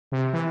The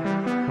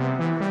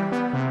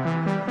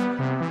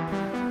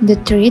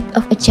threat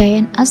of a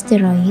giant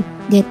asteroid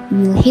that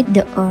will hit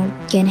the Earth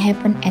can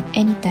happen at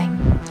any time.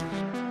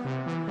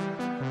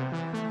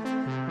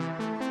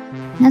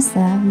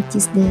 NASA, which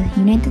is the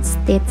United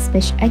States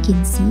Space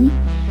Agency,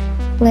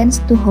 plans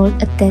to hold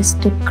a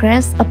test to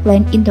crash a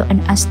plane into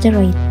an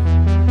asteroid.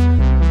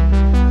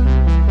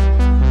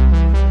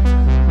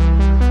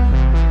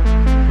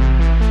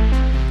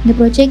 The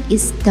project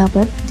is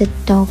dubbed the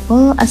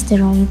Double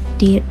Asteroid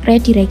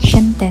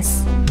Redirection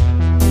Test.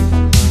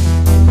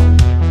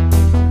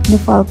 The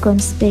Falcon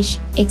Space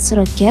X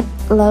rocket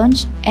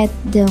launched at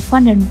the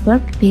Vandenberg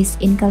base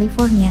in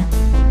California.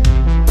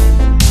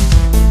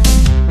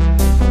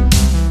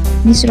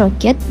 This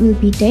rocket will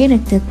be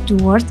directed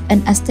towards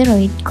an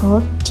asteroid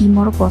called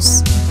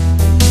Dimorphos.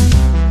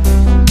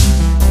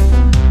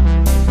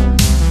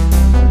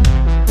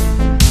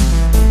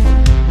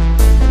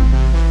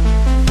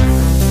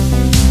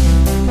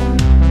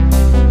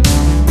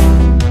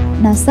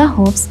 NASA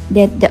hopes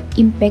that the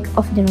impact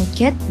of the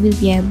rocket will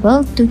be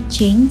able to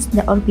change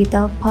the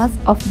orbital path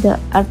of the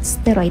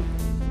asteroid.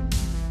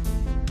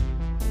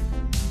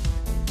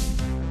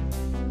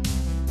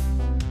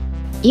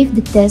 If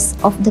the test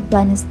of the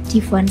planet's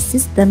defense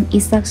system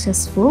is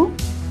successful,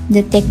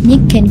 the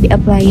technique can be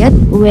applied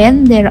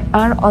when there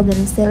are other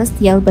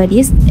celestial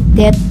bodies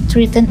that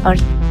threaten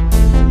Earth.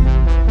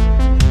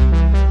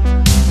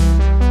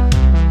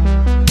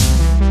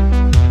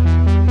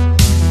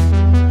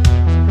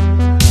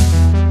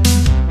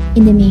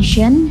 In the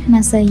mission,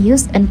 NASA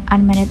used an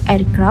unmanned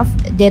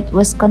aircraft that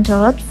was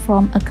controlled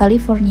from a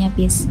California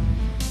base.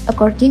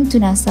 According to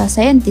NASA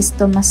scientist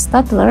Thomas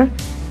Statler,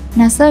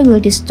 NASA will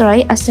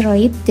destroy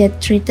asteroids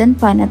that threaten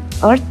planet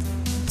Earth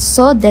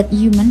so that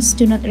humans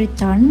do not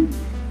return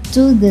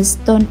to the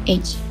Stone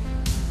Age.